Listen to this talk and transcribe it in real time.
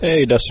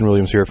Hey, Dustin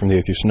Williams here from the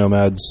Atheist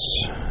Nomads,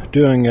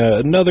 doing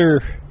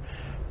another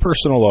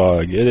personal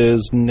log. It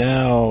is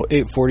now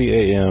 8:40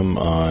 a.m.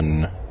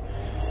 on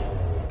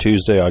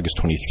Tuesday, August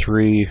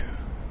 23,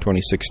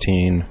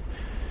 2016.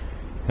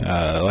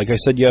 Like I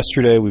said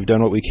yesterday, we've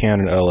done what we can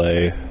in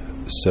LA,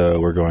 so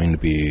we're going to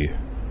be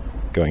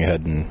going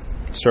ahead and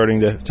starting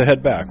to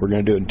head back. We're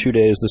going to do it in 2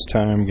 days this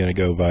time. I'm going to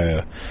go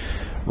via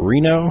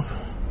Reno,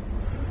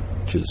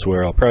 which is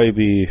where I'll probably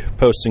be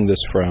posting this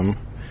from.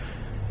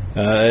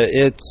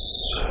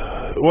 It's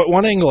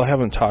one angle I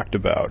haven't talked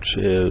about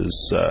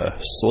is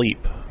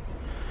sleep.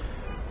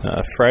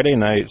 Friday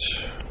night,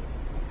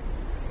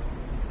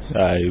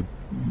 I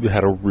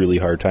had a really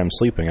hard time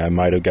sleeping. I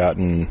might have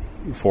gotten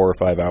 4 or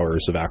 5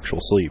 hours of actual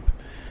sleep.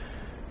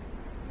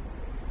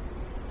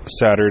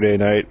 Saturday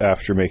night,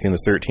 after making the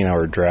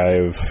 13-hour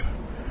drive,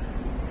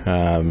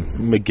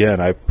 again,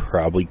 I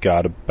probably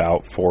got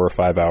about 4 or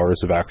 5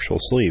 hours of actual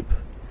sleep.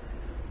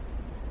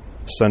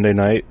 Sunday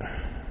night,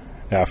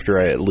 after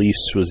I at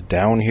least was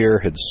down here,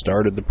 had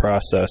started the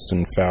process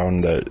and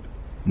found that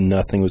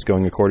nothing was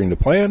going according to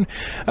plan,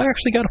 I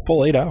actually got a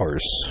full 8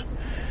 hours.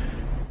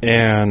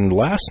 And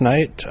last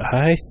night,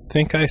 I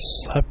think I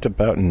slept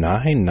about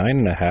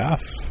 9.5.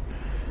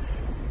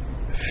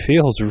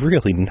 Feels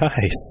really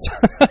nice.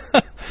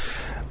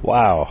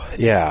 Wow,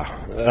 yeah.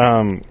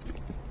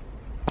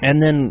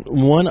 And then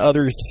one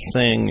other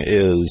thing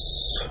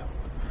is,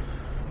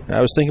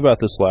 I was thinking about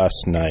this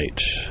last night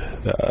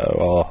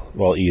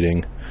while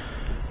eating.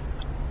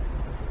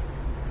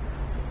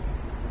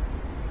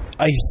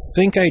 I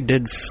think I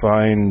did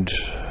find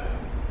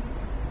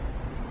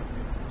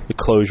the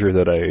closure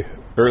that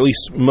or at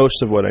least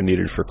most of what I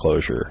needed for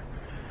closure.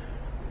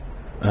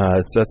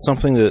 That's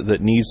something that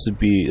needs to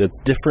be, that's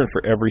different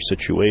for every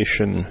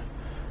situation.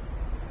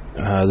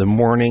 The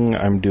mourning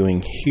I'm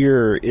doing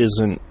here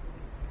isn't,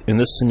 in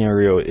this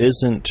scenario,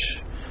 isn't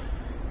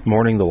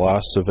mourning the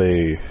loss of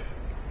a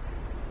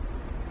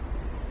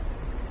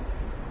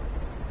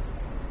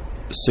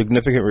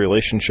significant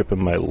relationship in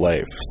my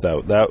life.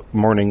 That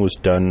mourning was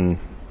done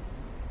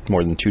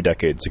more than 2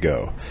 decades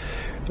ago.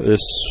 This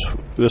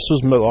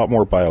was a lot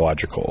more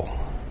biological.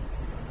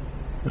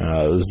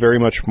 It was very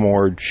much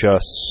more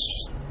just,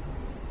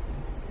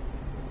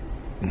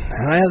 and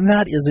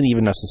that isn't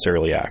even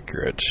necessarily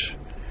accurate,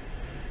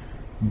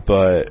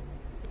 but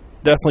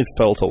definitely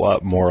felt a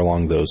lot more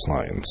along those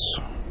lines,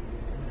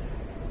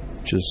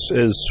 which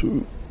is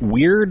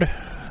weird,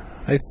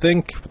 I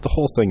think. But the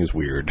whole thing is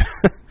weird.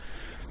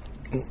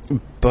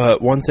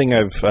 But one thing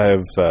I've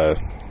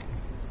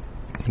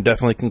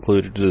definitely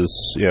concluded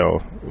is,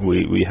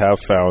 we have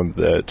found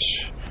that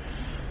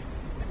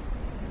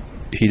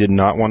he did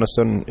not want us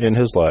in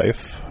his life.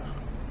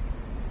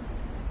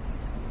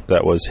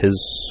 That was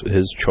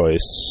his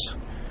choice.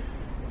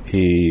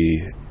 He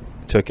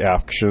took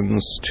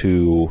actions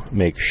to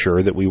make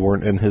sure that we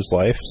weren't in his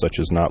life, such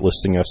as not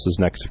listing us as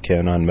next of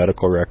kin on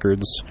medical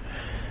records.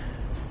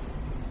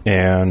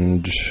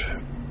 And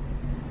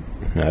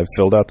I've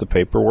filled out the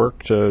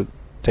paperwork to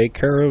take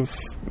care of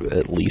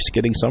at least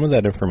getting some of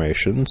that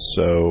information,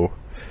 so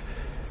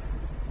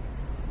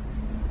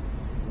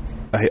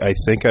I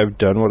think I've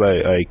done what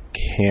I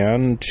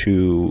can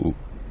to,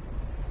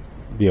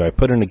 I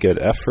put in a good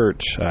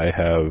effort.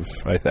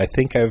 I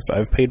think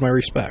I've paid my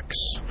respects,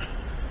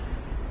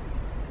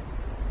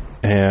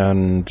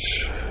 and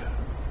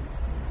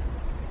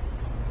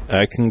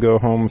I can go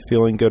home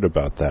feeling good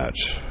about that.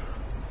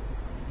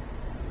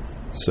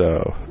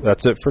 So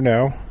that's it for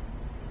now.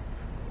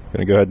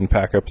 Gonna go ahead and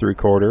pack up the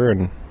recorder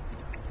and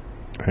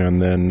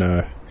then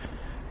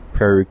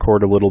probably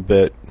record a little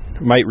bit.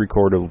 Might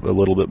record a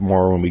little bit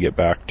more when we get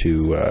back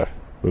to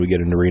when we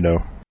get into Reno.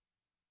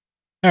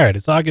 All right,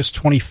 it's August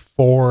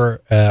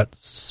 24 at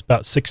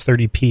about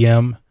 6:30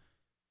 p.m.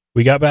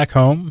 We got back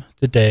home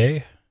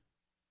today,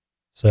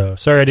 so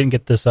sorry I didn't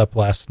get this up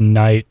last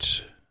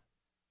night.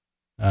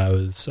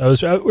 We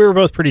were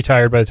both pretty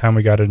tired by the time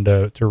we got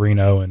into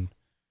Reno, and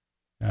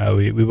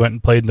we went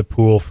and played in the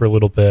pool for a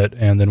little bit,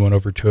 and then went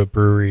over to a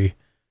brewery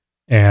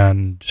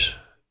and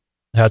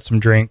had some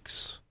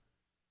drinks.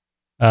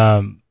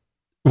 One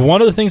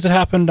of the things that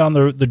happened on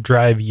the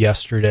drive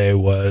yesterday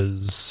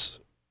was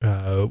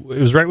it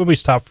was right when we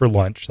stopped for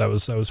lunch. That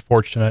was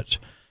fortunate.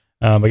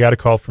 I got a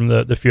call from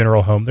the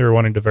funeral home. They were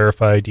wanting to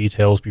verify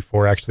details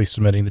before actually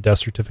submitting the death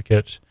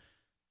certificate,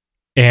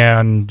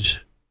 and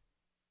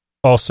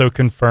also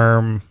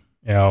confirm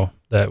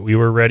that we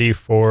were ready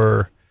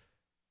for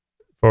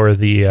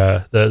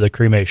the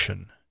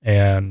cremation.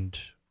 And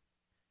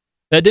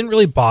that didn't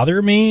really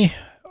bother me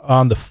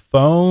on the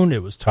phone.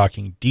 It was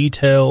talking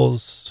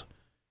details.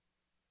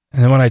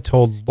 And then when I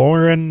told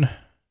Lauren,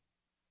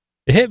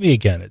 it hit me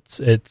again.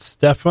 It's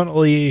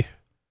definitely,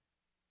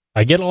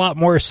 I get a lot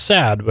more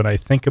sad when I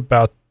think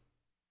about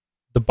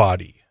the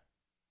body.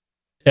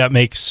 That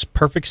makes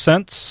perfect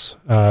sense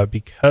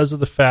because of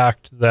the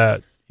fact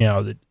that,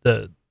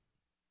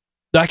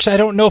 actually, I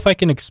don't know if I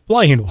can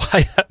explain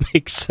why that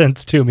makes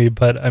sense to me,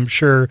 but I'm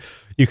sure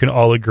you can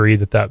all agree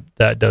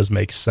that does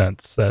make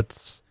sense.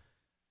 That's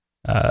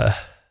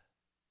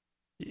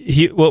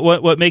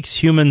what makes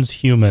humans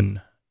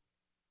human,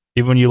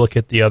 even when you look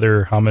at the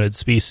other hominid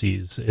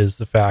species, is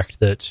the fact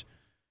that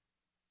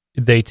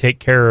they take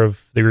care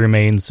of the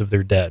remains of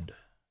their dead.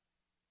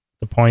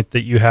 The point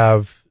that you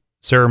have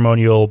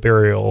ceremonial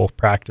burial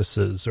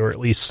practices, or at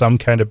least some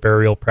kind of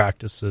burial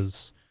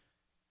practices,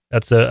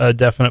 that's a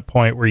definite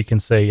point where you can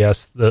say,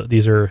 yes,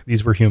 these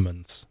were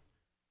humans.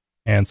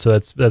 And so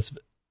that's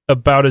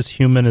about as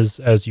human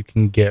as you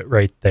can get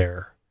right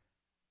there.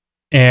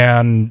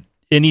 And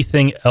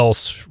anything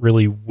else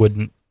really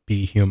wouldn't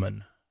be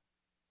human.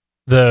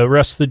 The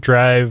rest of the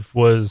drive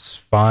was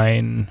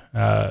fine.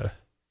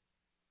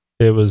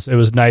 It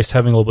was nice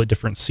having a little bit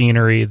different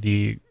scenery.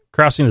 The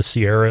crossing the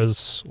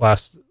Sierras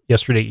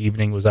yesterday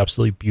evening was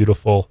absolutely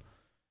beautiful.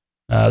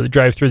 The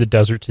drive through the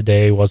desert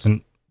today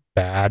wasn't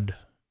bad,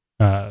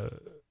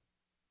 but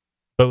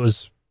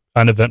was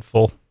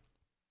uneventful.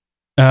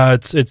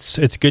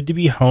 It's good to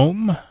be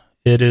home.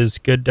 It is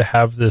good to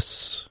have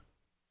this,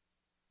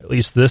 at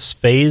least this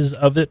phase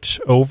of it,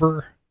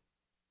 over.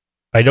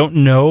 I don't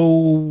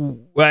know.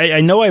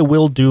 I know I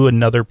will do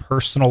another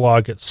personal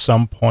log at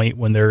some point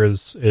when there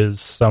is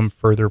some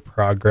further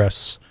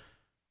progress,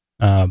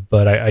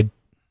 but I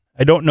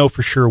don't know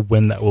for sure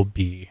when that will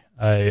be.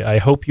 I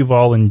hope you've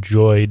all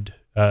enjoyed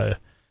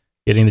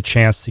getting the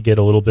chance to get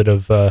a little bit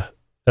of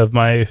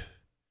my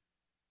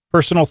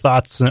personal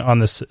thoughts on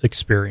this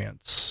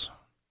experience.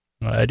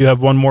 I do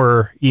have one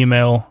more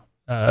email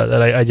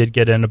that I did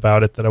get in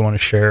about it that I want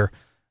to share.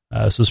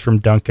 This was from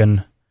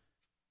Duncan.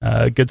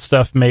 Good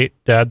stuff, mate.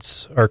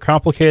 Dads are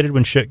complicated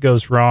when shit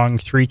goes wrong.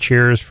 3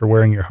 cheers for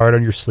wearing your heart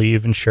on your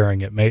sleeve and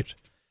sharing it, mate.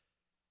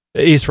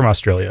 He's from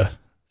Australia,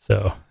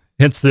 so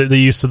hence the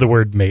use of the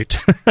word mate.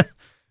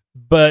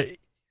 But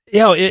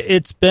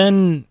it's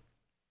been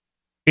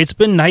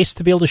nice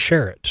to be able to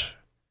share it.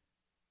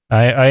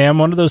 I am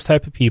one of those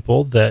type of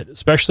people that,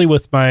 especially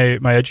with my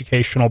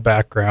educational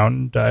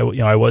background,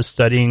 I was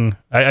studying.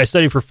 I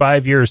studied for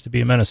 5 years to be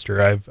a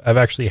minister. I've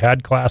actually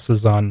had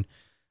classes on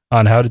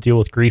how to deal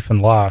with grief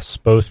and loss,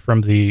 both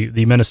from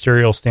the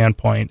ministerial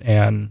standpoint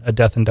and a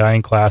death and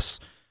dying class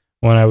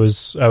when I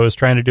was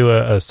trying to do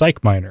a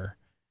psych minor.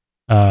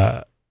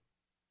 I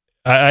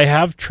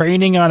have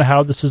training on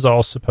how this is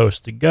all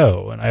supposed to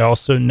go, and I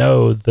also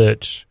know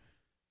that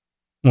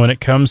when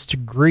it comes to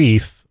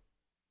grief,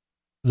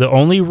 the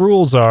only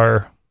rules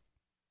are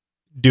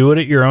do it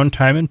at your own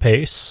time and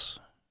pace,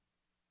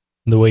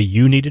 the way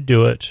you need to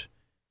do it,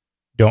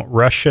 don't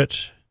rush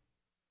it,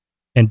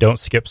 and don't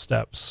skip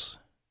steps.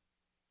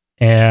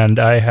 And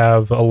I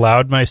have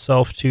allowed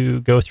myself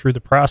to go through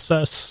the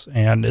process,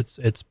 and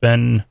it's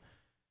been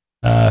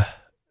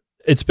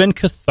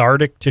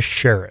cathartic to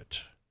share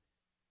it,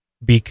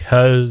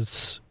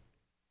 because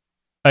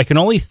I can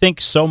only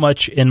think so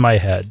much in my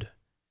head.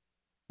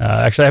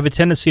 Actually, I have a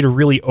tendency to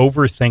really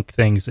overthink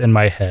things in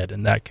my head,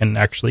 and that can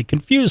actually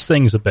confuse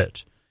things a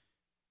bit.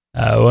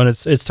 When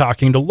it's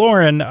talking to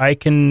Lauren, I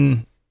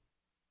can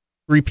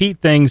repeat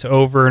things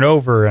over and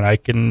over, and I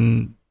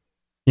can,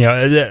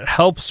 it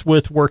helps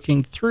with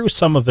working through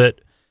some of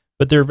it,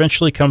 but there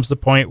eventually comes the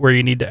point where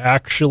you need to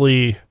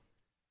actually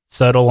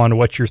settle on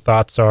what your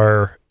thoughts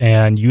are,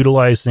 and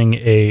utilizing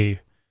a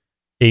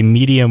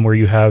medium where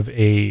you have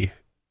a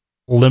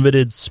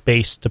limited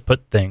space to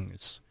put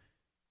things.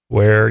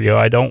 Where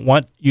I don't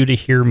want you to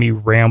hear me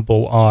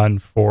ramble on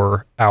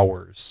for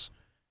hours.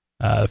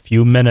 A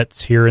few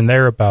minutes here and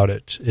there about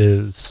it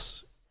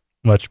is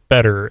much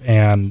better,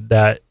 and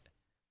that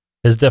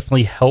has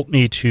definitely helped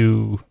me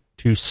to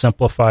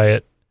simplify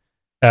it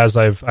as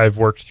I've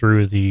worked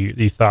through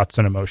the thoughts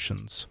and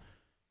emotions.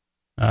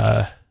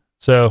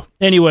 So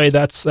anyway,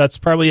 that's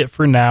probably it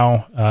for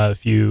now.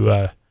 If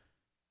you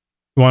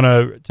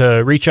want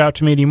to reach out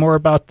to me any more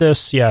about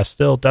this,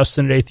 still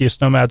Dustin at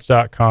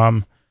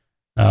atheistnomads.com.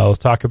 We'll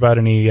talk about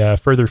any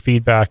further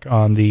feedback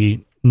on the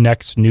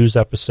next news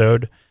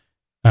episode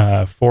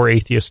for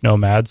Atheist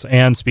Nomads.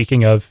 And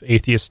speaking of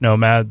Atheist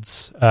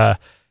Nomads,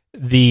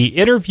 the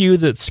interview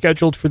that's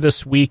scheduled for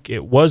this week,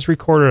 it was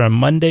recorded on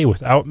Monday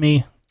without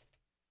me.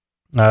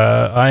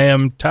 I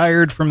am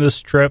tired from this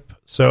trip,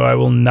 so I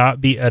will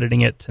not be editing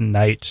it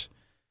tonight.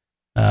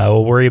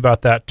 We'll worry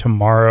about that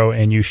tomorrow,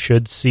 and you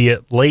should see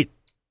it late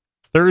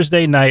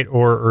Thursday night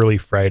or early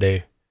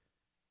Friday.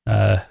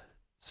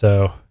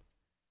 So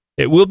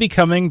it will be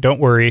coming,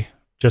 don't worry,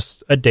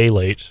 just a day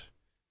late.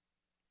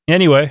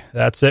 Anyway,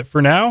 that's it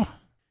for now.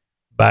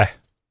 Bye.